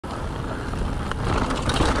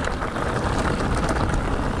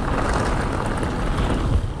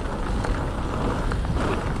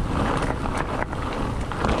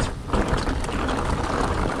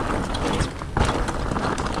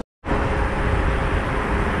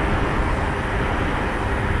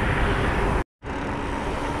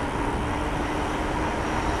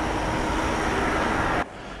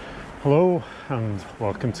Hello and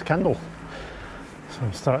welcome to Kendal. So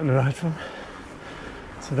I'm starting the ride from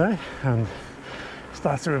today and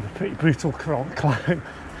started with a pretty brutal climb. To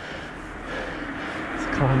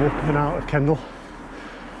climb up and out of Kendal.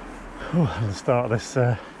 And the start of this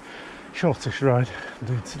shortish ride I'm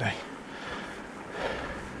doing today.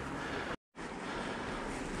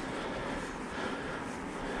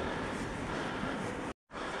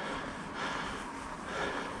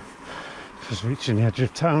 Just reaching the edge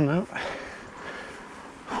of town now.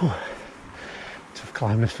 Tough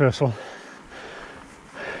climb this first one.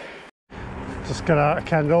 Just got out of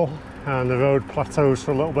Kendal and the road plateaus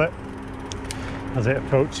for a little bit as it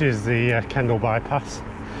approaches the Kendal bypass,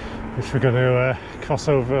 which we're going to cross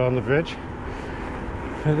over on the bridge.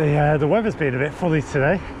 But the weather's been a bit funny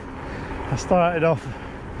today. I started off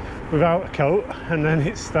without a coat and then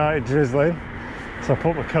it started drizzling, so I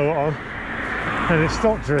put my coat on. And it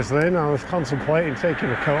stopped drizzling. I was contemplating taking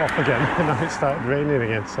the coat off again and then it started raining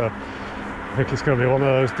again, so I think it's going to be one of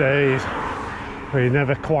those days where you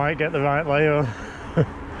never quite get the right layer on.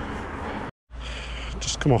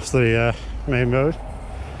 Just come off the main road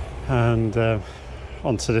and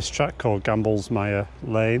onto this track called Gamblesmire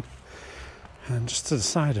Lane, and just to the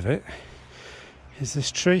side of it is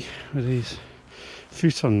this tree with these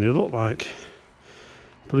fruit on. They look like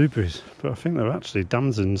blueberries, but I think they're actually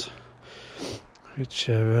damsons, which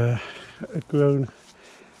are a grown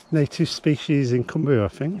native species in Cumbria, I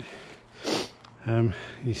think. You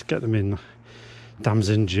can get them in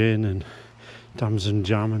damson gin and damson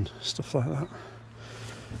jam and stuff like that.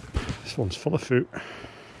 This one's full of fruit.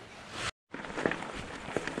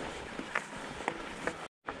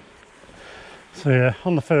 So yeah,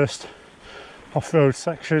 on the first off-road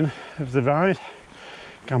section of the ride,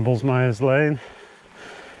 Gamblesmire Lane,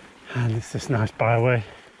 and it's this nice byway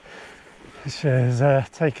which has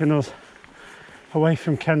taken us away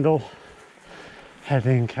from Kendal,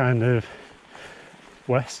 heading kind of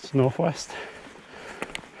west, northwest.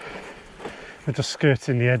 We're just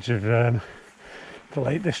skirting the edge of the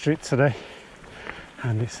Lake District today,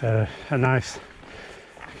 and it's a nice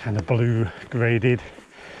kind of blue graded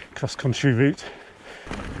cross-country route.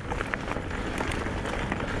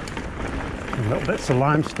 And little bits of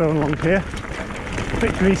limestone along here, a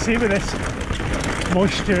bit greasy with this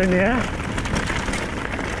moisture in the air.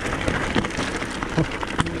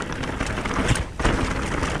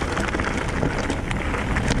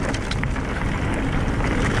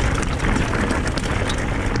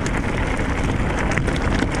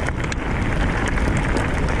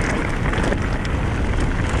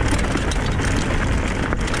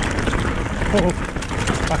 Oh,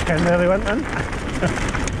 back end nearly went then.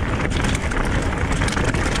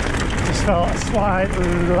 Just felt a slight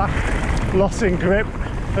loss in grip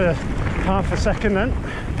for half a second then.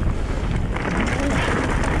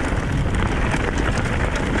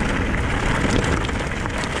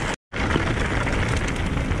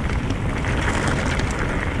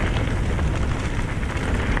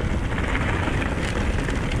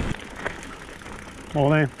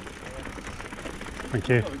 Morning. Thank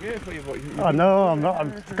you. I know,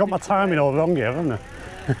 I've got my timing all wrong here, haven't I?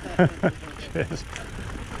 Cheers.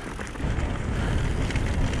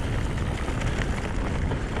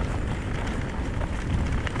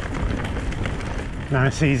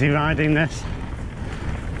 Nice easy riding this.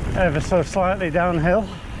 Ever so slightly downhill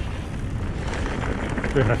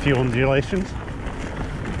with a few undulations.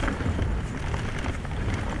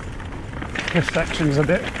 This section's a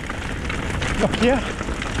bit rockier.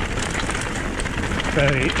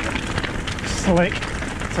 Very slick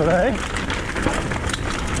today.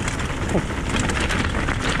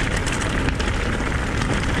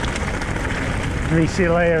 Greasy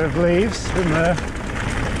layer of leaves from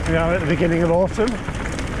we are at the beginning of autumn.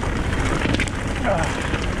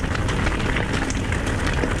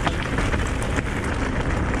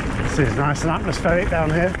 This is nice and atmospheric down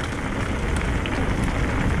here.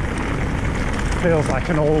 Feels like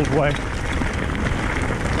an old way.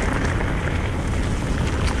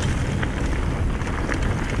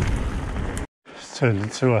 Turned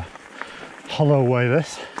into a hollow way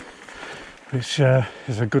this, which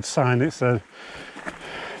is a good sign. It's a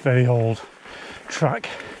very old track,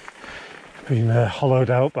 been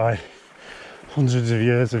hollowed out by hundreds of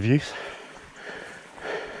years of use.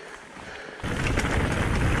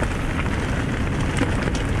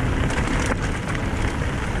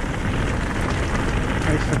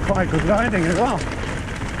 Makes for quite good riding as well.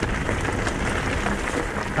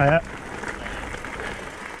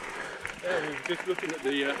 Just looking at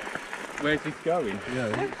the where's this going?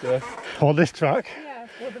 On this track?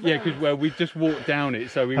 Yeah, because we just walked down it,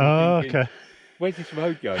 so we were thinking, okay. Where's this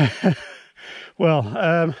road going?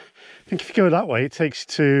 Well, think if you go that way, it takes you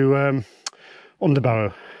to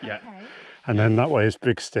Underbarrow. Yeah. And then that way is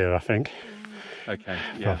Brigsteer, I think. Okay.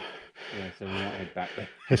 Yeah. Yeah. So we might head back there.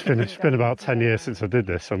 It's been about 10 years since I did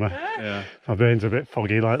this, so Yeah. my brain's a bit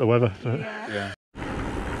foggy like the weather. But Yeah.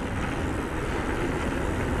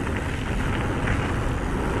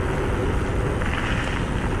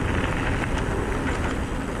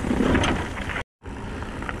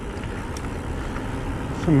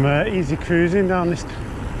 some easy cruising down this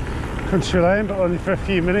country lane, but only for a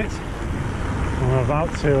few minutes. And we're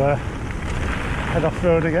about to head off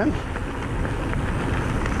road again.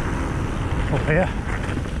 Up here,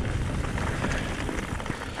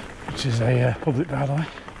 which is a public driveway.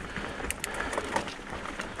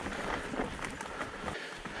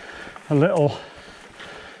 A little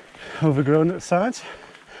overgrown at the sides.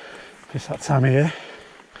 It's that time of year.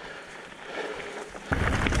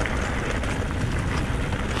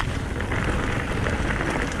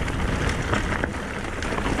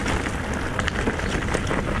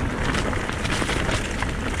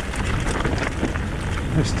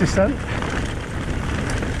 This descent.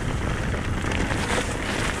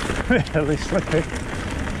 Really slippy.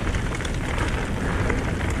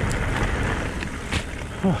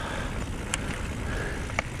 Oh.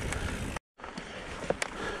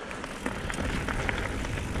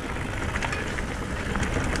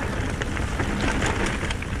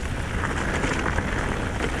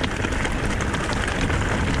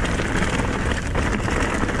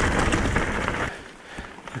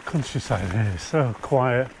 The countryside here is so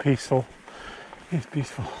quiet, peaceful. It's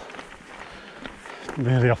beautiful.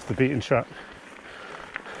 Really off the beaten track.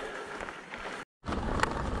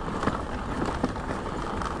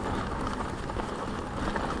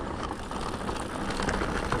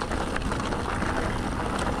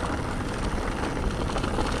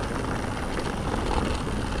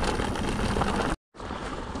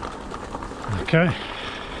 Okay,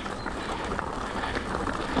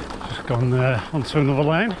 just gone onto another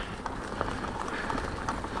lane,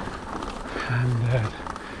 and there's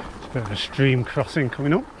a bit of a stream crossing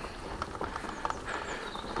coming up.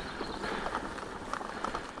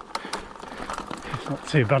 It's not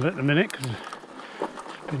too bad at the minute because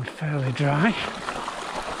it's been fairly dry,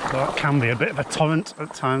 but it can be a bit of a torrent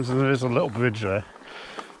at times, and there is a little bridge there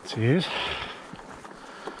to use.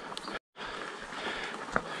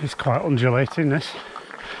 It's quite undulating, this,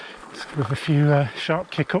 with a few sharp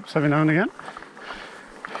kick-ups every now and again.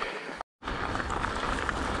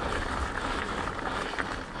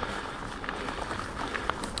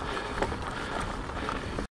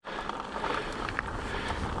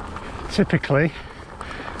 Typically,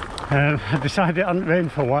 I decided it hadn't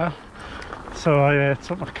rained for a while, so I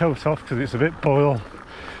took my coat off because it's a bit boil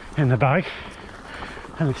in the bag,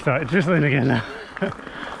 and it started drizzling again now.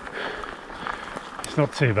 It's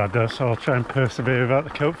not too bad though, so I'll try and persevere without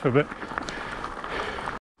the coat for a bit.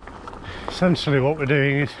 Essentially what we're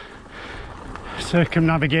doing is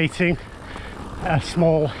circumnavigating a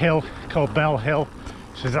small hill called Bell Hill,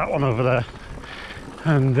 which is that one over there,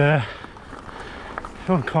 and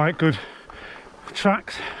on quite good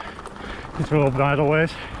tracks. These are all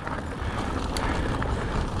bridleways.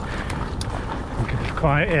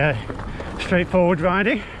 Quite straightforward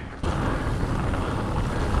riding.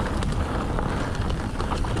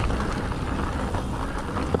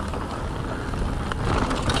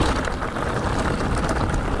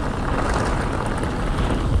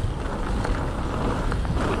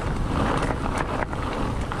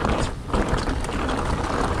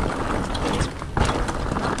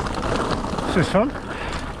 This is fun.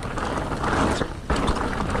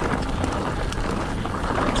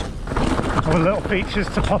 All the little features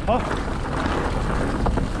to pop off.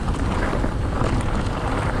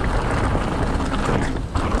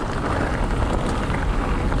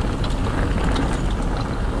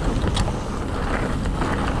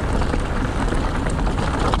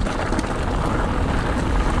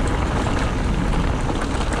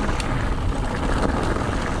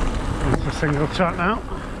 It's a single track now.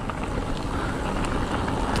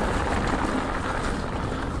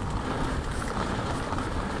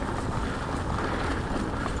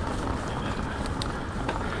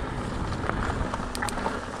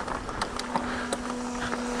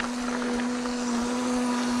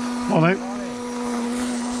 Morning.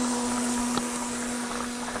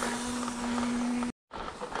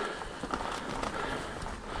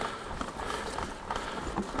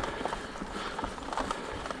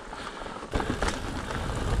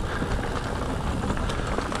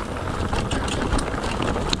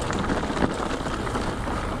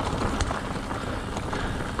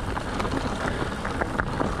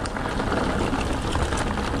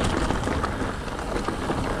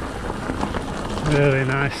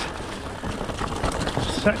 really nice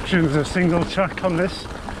sections of single track on this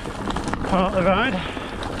part of the ride.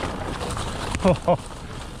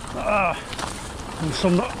 And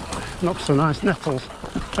some not so nice nettles.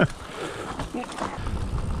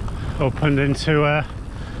 Opened into a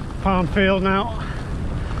palm field now,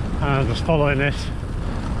 and I'm just following this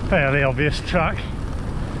fairly obvious track.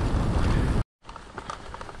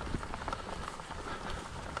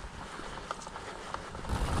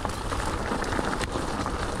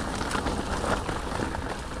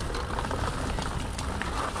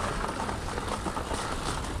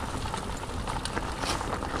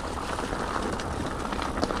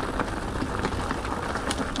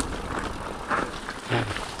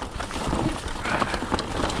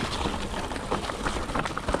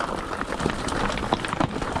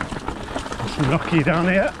 Rocky down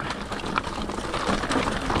here.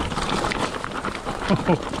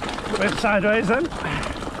 Went sideways then.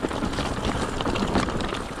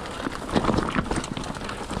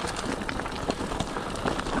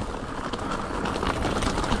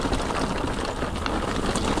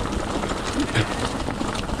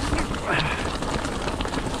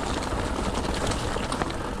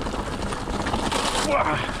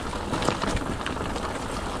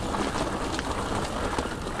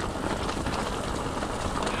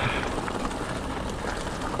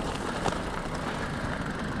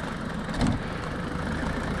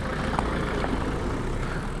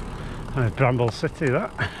 Bramble City,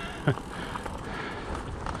 that.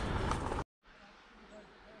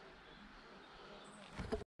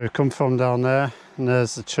 We come from down there, and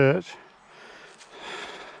there's the church.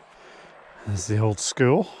 There's the old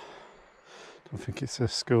school. Don't think it's a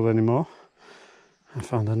school anymore. I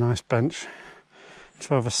found a nice bench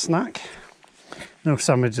to have a snack. No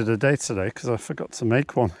sandwich of the day today because I forgot to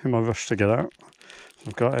make one in my rush to get out.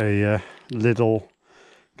 I've got a Lidl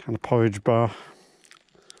kind of porridge bar.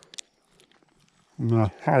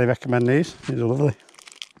 I highly recommend these. These are lovely.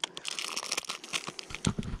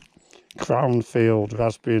 Crownfield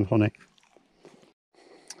raspberry and honey.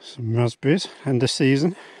 Some raspberries, end of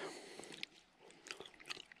season.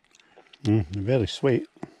 They're really sweet.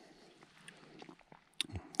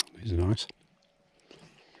 These are nice.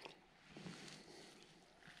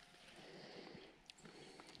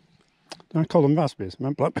 I call them raspberries, I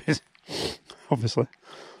meant blackberries, obviously.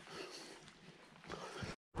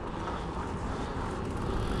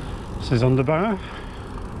 This is Underbarrow.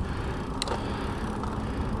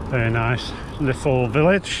 Very nice little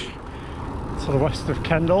village to the west of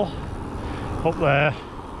Kendal. Up there,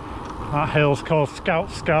 that hill's called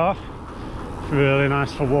Scout Scar. It's really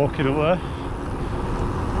nice for walking up there.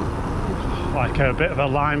 Like a bit of a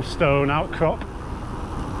limestone outcrop.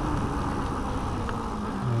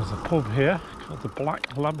 There's a pub here called the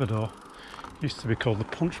Black Labrador. Used to be called the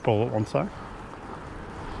Punch Bowl at one time.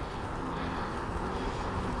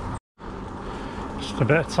 Just a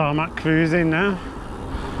bit of tarmac cruising now.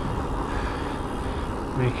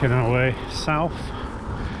 Making our way south.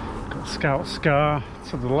 Got Scout Scar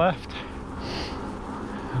to the left.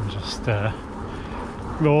 And just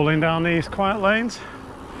rolling down these quiet lanes.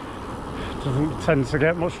 Doesn't tend to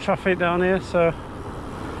get much traffic down here, so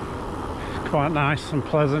it's quite nice and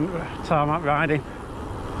pleasant tarmac riding.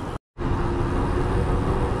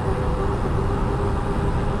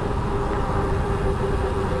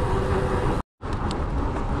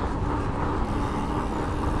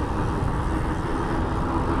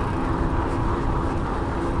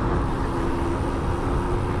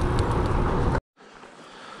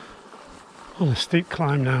 On a steep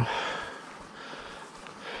climb now,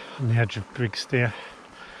 on the edge of Brigsteer.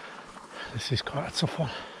 This is quite a tough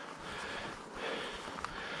one.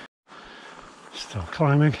 Still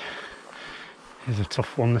climbing. Here's a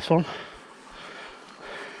tough one, this one.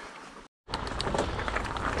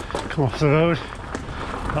 Come off the road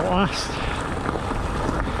at last.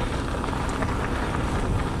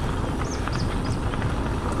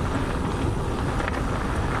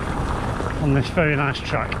 On this very nice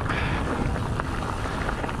track.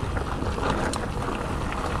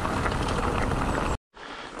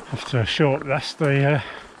 After a short rest, the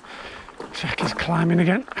track is climbing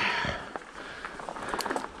again.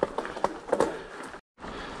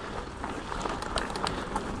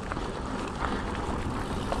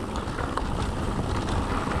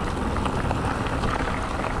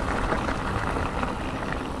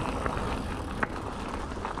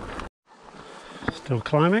 Still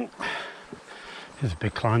climbing. It's a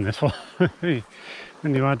big climb, this one.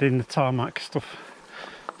 When you add in the tarmac stuff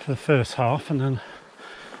for the first half and then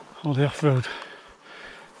all the off-road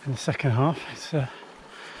in the second half, it's a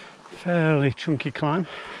fairly chunky climb.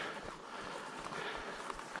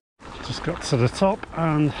 Just got to the top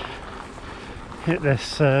and hit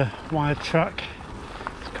this wide track.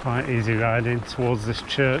 It's quite easy riding towards this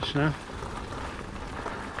church now.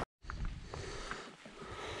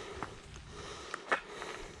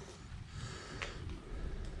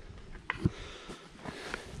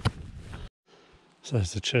 So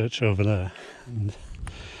there's the church over there, and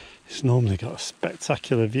it's normally got a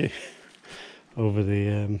spectacular view over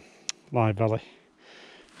the Wye Valley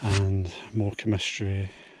and Morecambe Estuary,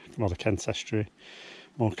 well, the Kent Estuary,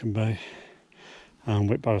 Morecambe Bay, and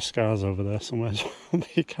Whitbarrow Scars over there somewhere,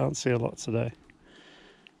 but you can't see a lot today.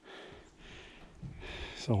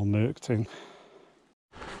 It's all murked in.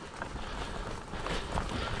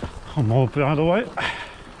 I'm all by the way.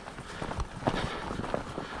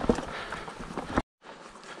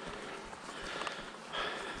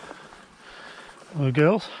 Hello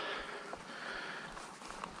girls.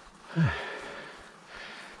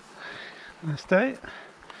 Nice day.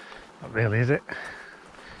 Not really, is it?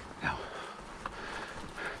 No.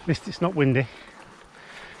 At least it's not windy.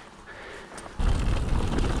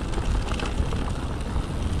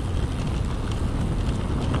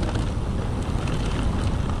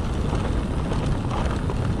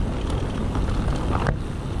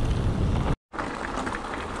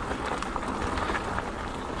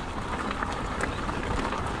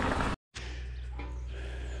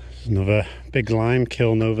 Another big lime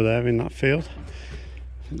kiln over there in that field.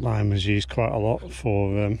 Lime was used quite a lot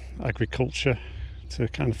for agriculture to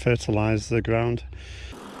kind of fertilise the ground.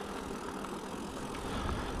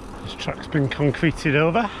 This track's been concreted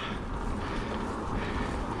over,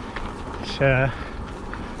 which I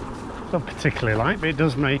don't particularly like, but it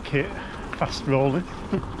does make it fast rolling.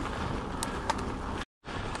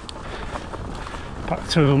 Back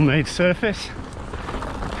to an unmade surface.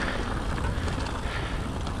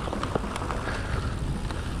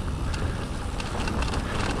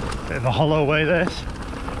 Bit of a hollow way this.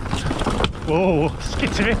 Whoa,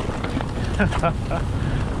 skittery.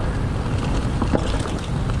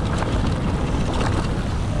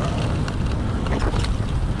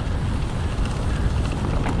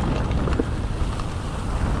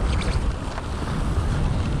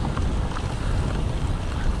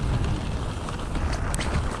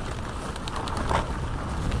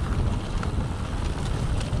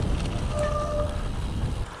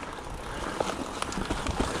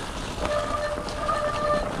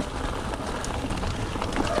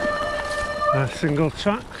 A single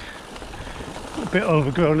track, a bit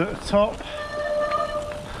overgrown at the top,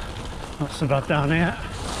 not so bad down here.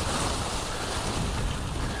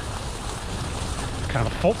 Kind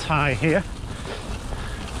of foot high here.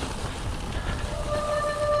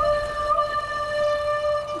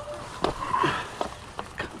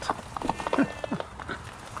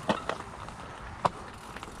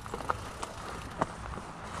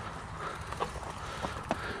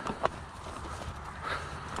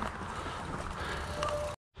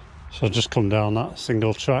 So I've just come down that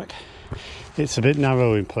single track. It's a bit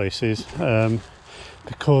narrow in places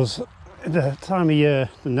because the time of year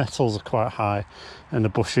the nettles are quite high and the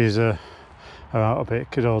bushes are out a bit.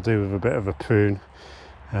 Could all do with a bit of a prune,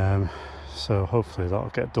 so hopefully that'll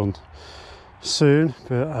get done soon.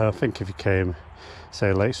 But I think if you came,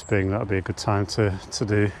 say, late spring, that'll be a good time to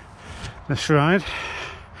do this ride.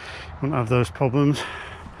 Won't have those problems.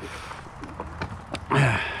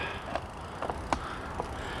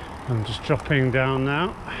 I'm just dropping down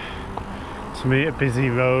now to meet a busy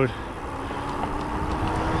road.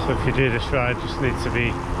 So if you do this ride, just need to be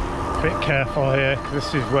a bit careful here, because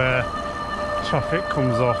this is where traffic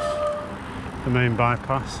comes off the main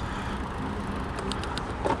bypass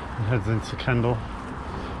and heads into Kendal.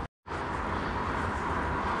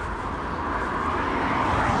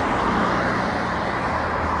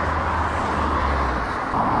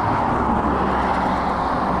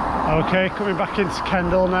 Okay, coming back into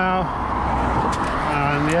Kendal now,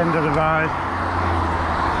 and the end of the ride.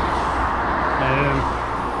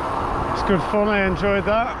 It's good fun, I enjoyed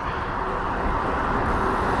that.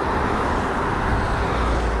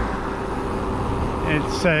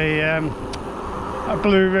 It's a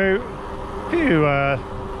blue route, a few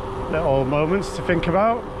little moments to think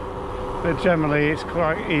about, but generally it's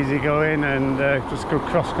quite easy going and just good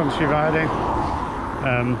cross-country riding.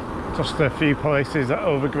 Just a few places that are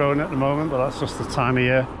overgrown at the moment, but that's just the time of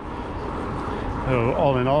year. So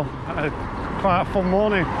all in all, quite a fun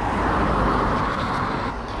morning.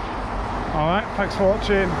 Alright, thanks for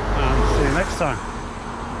watching and see you next time.